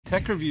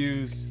tech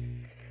reviews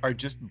are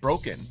just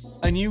broken.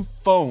 A new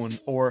phone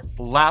or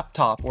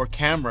laptop or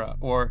camera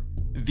or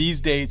these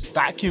days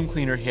vacuum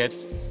cleaner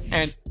hits,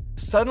 and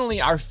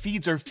suddenly our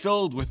feeds are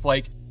filled with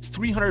like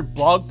 300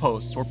 blog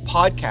posts or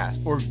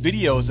podcasts or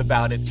videos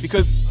about it,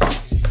 because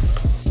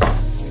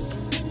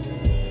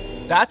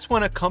that's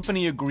when a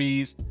company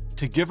agrees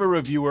to give a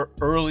reviewer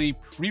early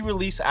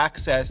pre-release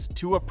access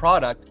to a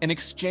product in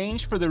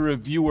exchange for the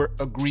reviewer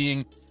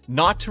agreeing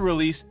not to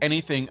release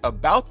anything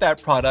about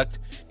that product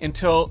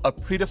until a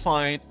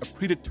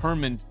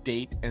predetermined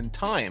date and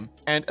time.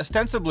 And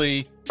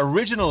ostensibly,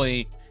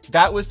 originally,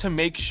 that was to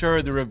make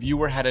sure the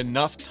reviewer had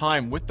enough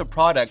time with the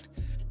product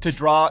to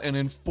draw an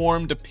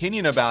informed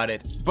opinion about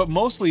it, but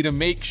mostly to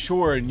make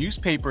sure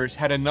newspapers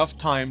had enough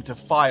time to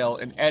file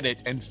and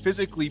edit and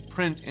physically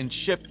print and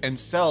ship and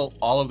sell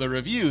all of the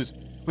reviews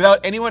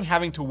without anyone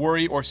having to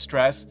worry or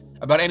stress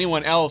about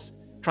anyone else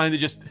trying to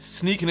just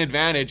sneak an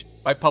advantage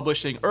by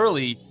publishing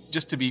early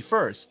just to be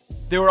first.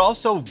 There were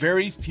also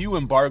very few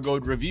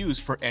embargoed reviews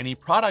for any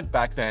product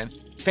back then.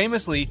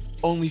 Famously,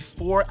 only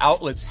 4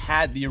 outlets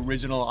had the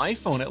original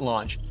iPhone at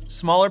launch.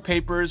 Smaller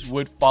papers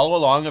would follow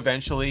along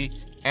eventually,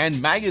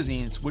 and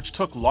magazines, which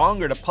took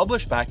longer to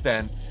publish back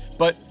then,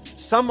 but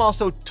some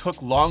also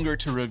took longer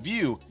to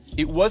review.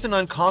 It wasn't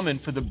uncommon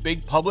for the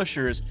big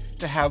publishers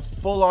to have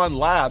full-on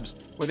labs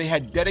where they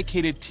had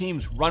dedicated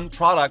teams run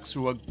products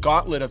through a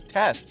gauntlet of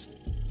tests.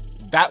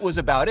 That was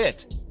about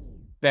it.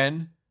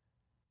 Then,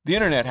 the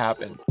internet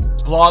happened.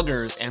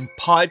 Bloggers and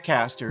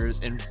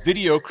podcasters and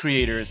video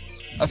creators,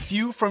 a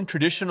few from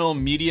traditional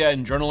media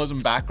and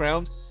journalism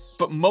backgrounds,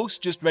 but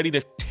most just ready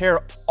to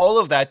tear all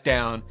of that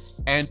down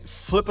and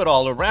flip it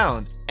all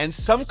around. And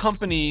some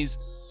companies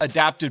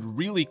adapted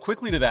really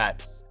quickly to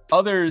that.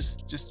 Others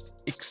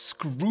just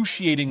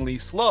excruciatingly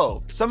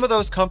slow. Some of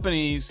those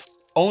companies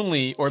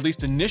only, or at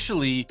least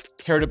initially,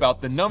 cared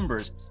about the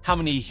numbers. How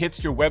many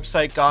hits your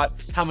website got,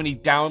 how many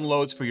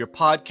downloads for your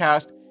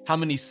podcast, how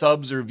many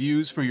subs or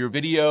views for your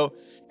video.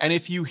 And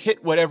if you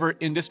hit whatever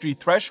industry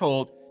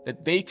threshold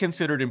that they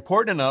considered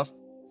important enough,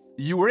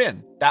 you were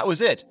in. That was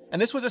it.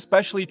 And this was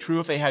especially true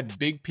if they had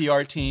big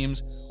PR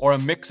teams or a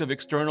mix of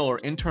external or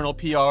internal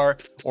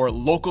PR or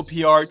local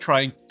PR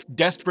trying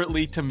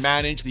desperately to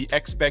manage the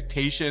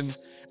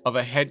expectations of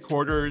a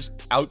headquarters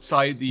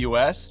outside the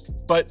US.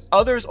 But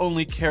others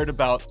only cared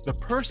about the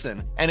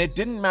person, and it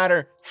didn't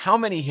matter how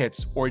many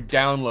hits or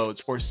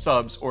downloads or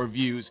subs or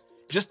views,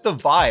 just the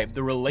vibe,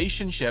 the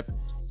relationship,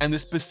 and the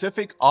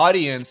specific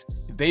audience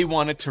they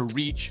wanted to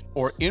reach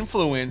or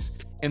influence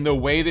in the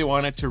way they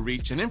wanted to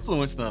reach and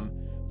influence them.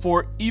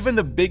 For even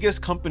the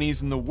biggest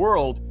companies in the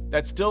world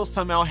that still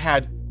somehow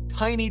had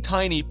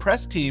tiny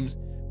press teams,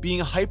 being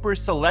hyper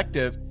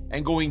selective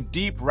and going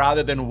deep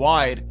rather than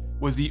wide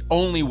was the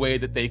only way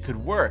that they could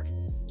work.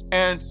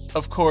 And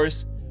of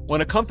course,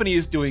 when a company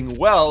is doing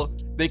well,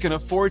 they can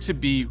afford to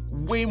be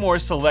way more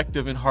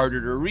selective and harder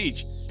to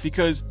reach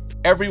because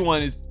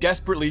everyone is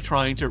desperately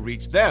trying to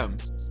reach them.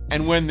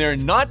 And when they're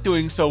not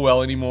doing so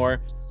well anymore,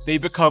 they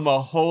become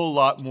a whole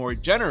lot more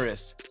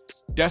generous,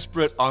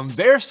 desperate on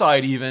their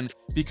side even,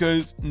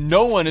 because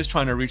no one is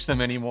trying to reach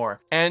them anymore.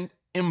 And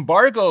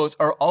embargoes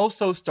are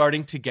also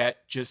starting to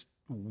get just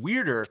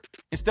weirder.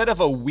 Instead of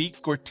a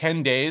week or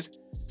 10 days,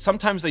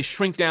 sometimes they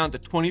shrink down to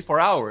 24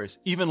 hours,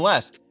 even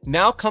less.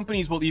 Now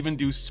companies will even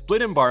do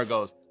split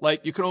embargoes,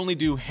 like you can only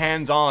do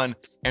hands-on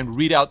and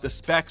read out the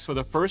specs for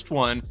the first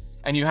one,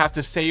 and you have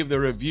to save the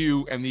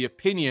review and the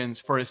opinions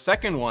for a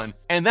second one.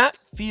 And that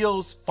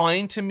feels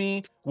fine to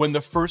me when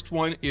the first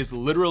one is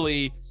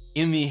literally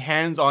in the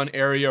hands-on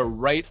area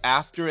right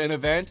after an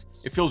event.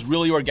 It feels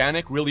really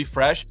organic, really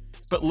fresh,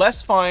 but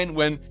less fine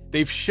when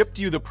they've shipped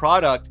you the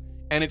product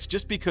and it's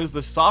just because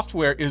the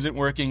software isn't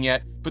working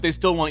yet, but they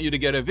still want you to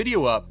get a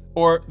video up.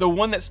 Or the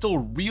one that still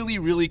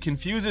really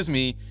confuses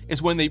me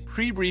is when they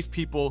pre-brief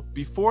people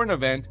before an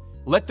event,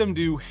 let them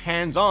do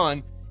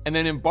hands-on, and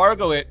then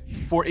embargo it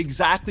for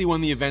exactly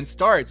when the event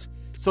starts.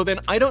 So then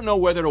I don't know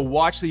whether to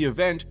watch the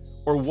event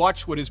or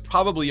watch what is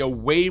probably a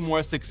way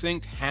more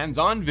succinct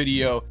hands-on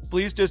video.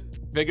 Please just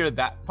figure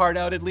that part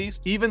out at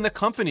least. Even the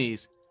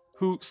companies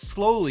who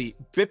slowly,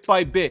 bit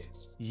by bit,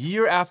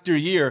 year after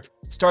year,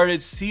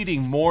 started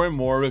seeding more and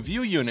more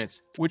review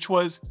units, which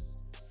was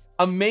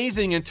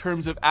amazing in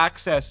terms of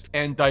access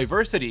and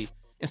diversity.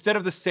 Instead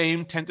of the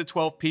same 10 to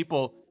 12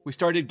 people, we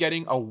started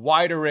getting a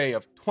wide array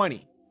of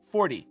 20,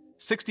 40,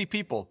 60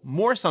 people,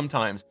 more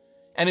sometimes.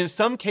 And in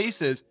some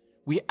cases,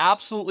 we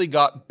absolutely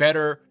got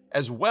better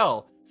as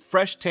well,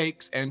 fresh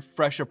takes and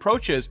fresh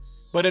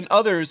approaches. But in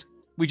others,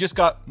 we just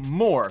got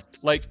more,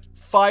 like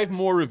 5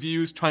 more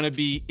reviews trying to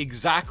be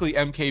exactly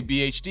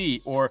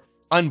MKBHD, or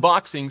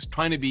unboxings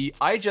trying to be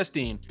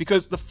iJustine.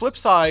 Because the flip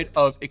side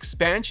of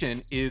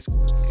expansion is,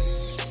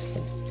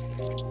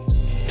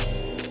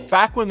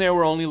 back when there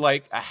were only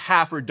like a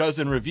half or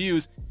dozen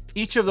reviews,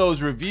 each of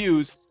those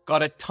reviews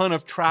got a ton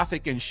of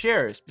traffic and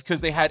shares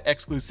because they had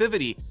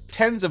exclusivity,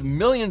 tens of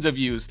millions of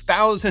views,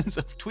 thousands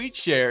of tweet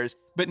shares.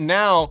 But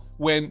now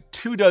when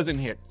 2 doesn't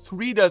hit,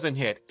 3 doesn't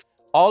hit,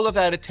 all of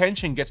that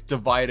attention gets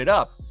divided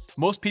up.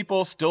 Most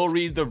people still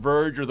read The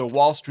Verge or The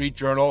Wall Street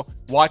Journal,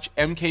 watch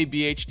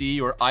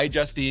MKBHD or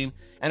iJustine,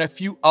 and a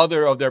few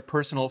other of their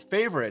personal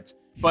favorites,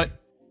 but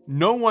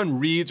no one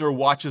reads or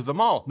watches them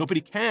all.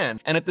 Nobody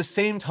can. And at the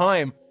same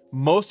time,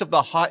 most of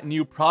the hot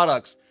new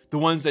products, the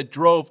ones that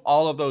drove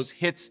all of those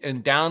hits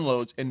and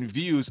downloads and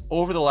views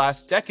over the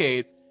last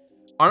decade,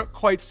 aren't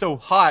quite so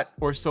hot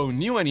or so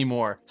new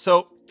anymore.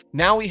 So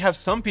now we have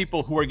some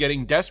people who are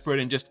getting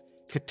desperate and just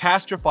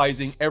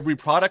catastrophizing every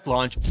product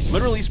launch,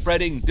 literally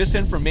spreading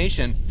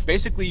disinformation,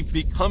 basically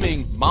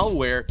becoming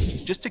malware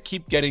just to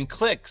keep getting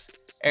clicks.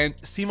 And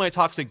see my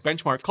toxic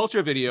benchmark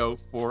culture video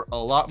for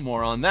a lot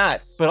more on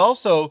that. But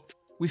also,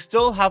 we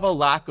still have a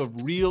lack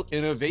of real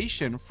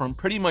innovation from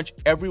pretty much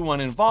everyone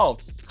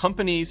involved,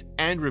 companies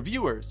and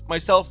reviewers,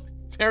 myself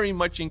very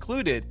much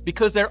included,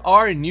 because there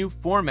are new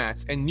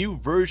formats and new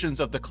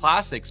versions of the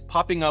classics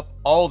popping up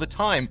all the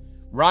time.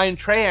 Ryan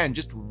Trahan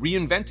just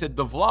reinvented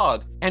the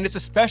vlog, and it's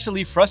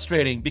especially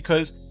frustrating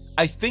because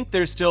I think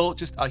there's still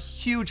just a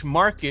huge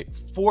market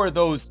for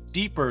those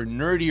deeper,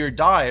 nerdier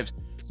dives,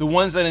 the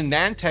ones that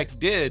Anantech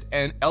did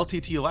and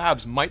LTT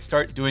Labs might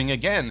start doing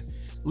again.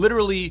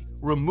 Literally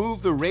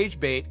remove the rage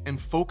bait and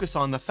focus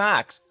on the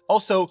facts.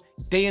 Also,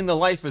 day in the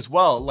life as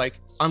well, like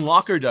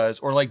Unlocker does,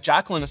 or like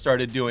Jacqueline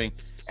started doing.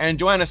 And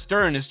Joanna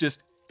Stern is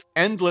just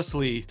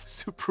endlessly,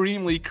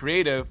 supremely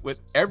creative with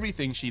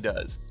everything she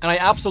does. And I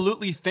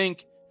absolutely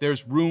think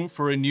there's room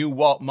for a new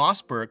Walt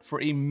Mossberg,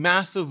 for a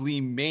massively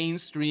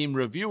mainstream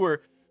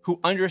reviewer who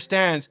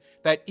understands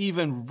that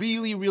even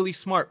really, really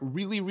smart,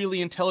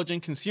 really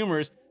intelligent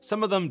consumers,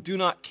 some of them do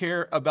not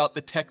care about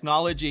the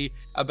technology,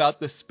 about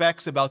the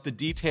specs, about the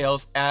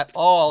details at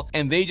all,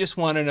 and they just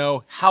want to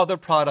know how the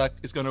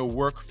product is going to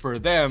work for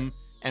them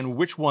and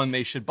which one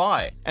they should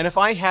buy. And if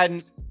I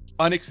hadn't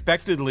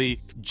unexpectedly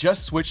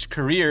just switched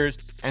careers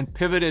and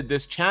pivoted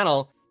this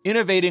channel,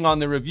 innovating on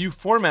the review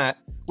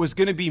format was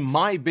going to be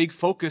my big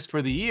focus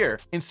for the year,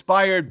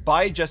 inspired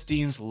by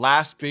Justine's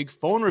last big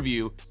phone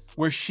review,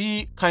 where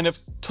she kind of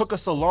took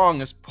us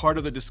along as part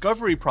of the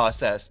discovery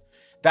process.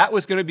 That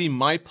was going to be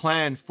my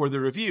plan for the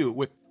review,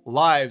 with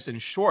lives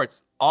and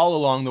shorts all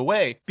along the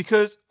way,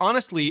 because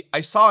honestly,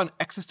 I saw an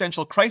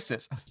existential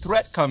crisis, a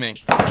threat coming.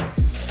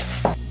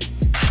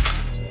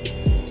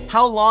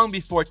 How long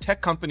before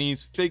tech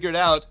companies figured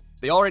out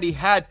they already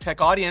had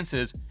tech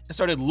audiences and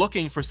started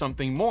looking for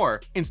something more?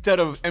 Instead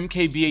of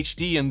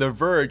MKBHD and The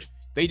Verge,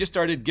 they just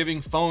started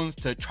giving phones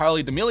to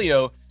Charli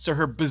D'Amelio so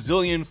her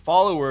bazillion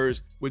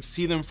followers would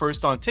see them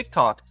first on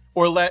TikTok,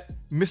 or let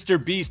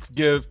Mr. Beast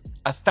give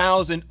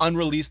 1,000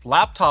 unreleased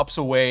laptops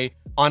away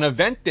on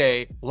event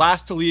day,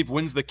 last to leave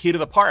wins the key to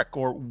the park,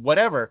 or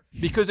whatever.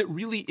 Because it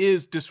really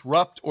is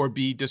disrupt or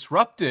be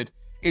disrupted.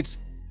 It's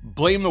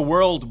blame the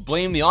world,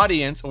 blame the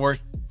audience, or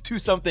do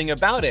something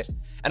about it.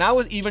 And I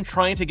was even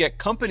trying to get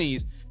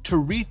companies to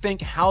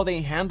rethink how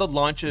they handled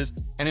launches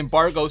and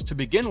embargoes to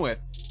begin with.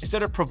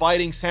 Instead of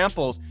providing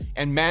samples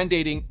and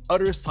mandating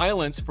utter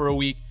silence for a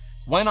week,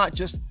 why not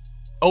just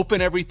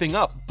open everything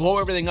up, blow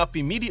everything up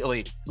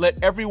immediately,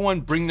 let everyone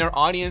bring their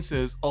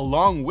audiences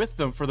along with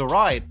them for the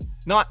ride,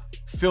 not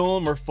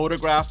film or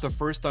photograph the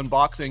first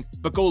unboxing,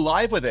 but go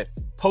live with it,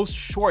 post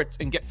shorts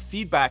and get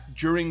feedback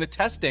during the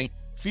testing,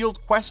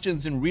 field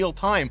questions in real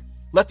time,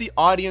 let the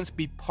audience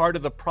be part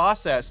of the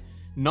process,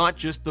 not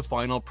just the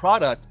final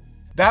product.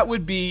 That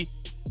would be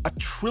 1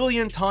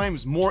 trillion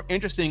times more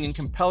interesting and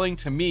compelling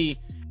to me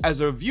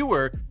as a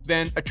viewer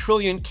than 1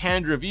 trillion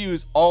canned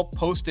reviews all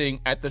posting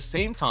at the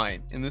same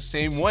time in the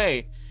same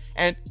way.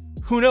 And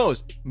who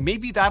knows,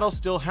 maybe that'll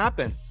still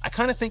happen. I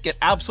kind of think it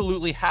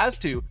absolutely has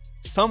to.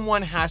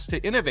 Someone has to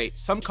innovate,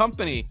 some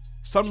company,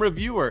 some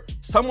reviewer,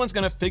 someone's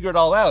gonna figure it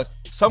all out.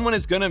 Someone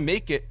is gonna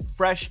make it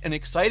fresh and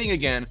exciting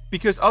again,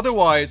 because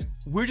otherwise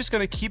we're just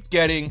gonna keep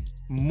getting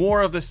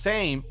more of the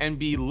same and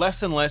be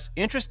less and less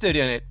interested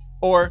in it,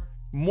 or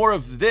more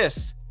of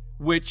this,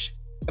 which,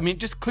 I mean,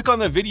 just click on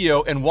the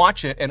video and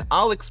watch it and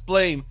I'll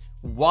explain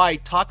why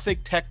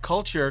toxic tech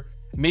culture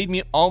made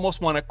me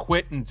almost want to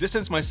quit and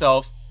distance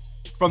myself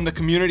from the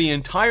community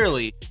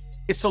entirely.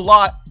 It's a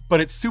lot,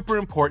 but it's super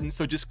important,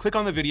 so just click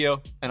on the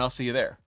video and I'll see you there.